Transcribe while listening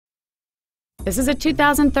This is a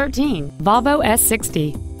 2013 Volvo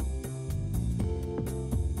S60.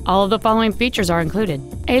 All of the following features are included: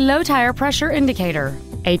 a low tire pressure indicator,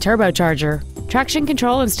 a turbocharger, traction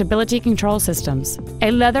control and stability control systems,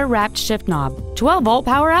 a leather-wrapped shift knob, 12-volt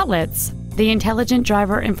power outlets, the intelligent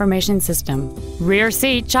driver information system, rear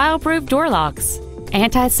seat child-proof door locks,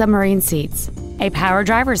 anti-submarine seats, a power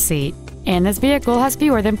driver's seat, and this vehicle has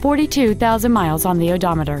fewer than 42,000 miles on the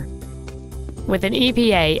odometer. With an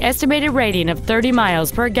EPA estimated rating of 30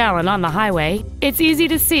 miles per gallon on the highway, it's easy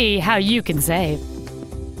to see how you can save.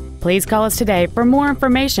 Please call us today for more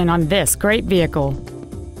information on this great vehicle.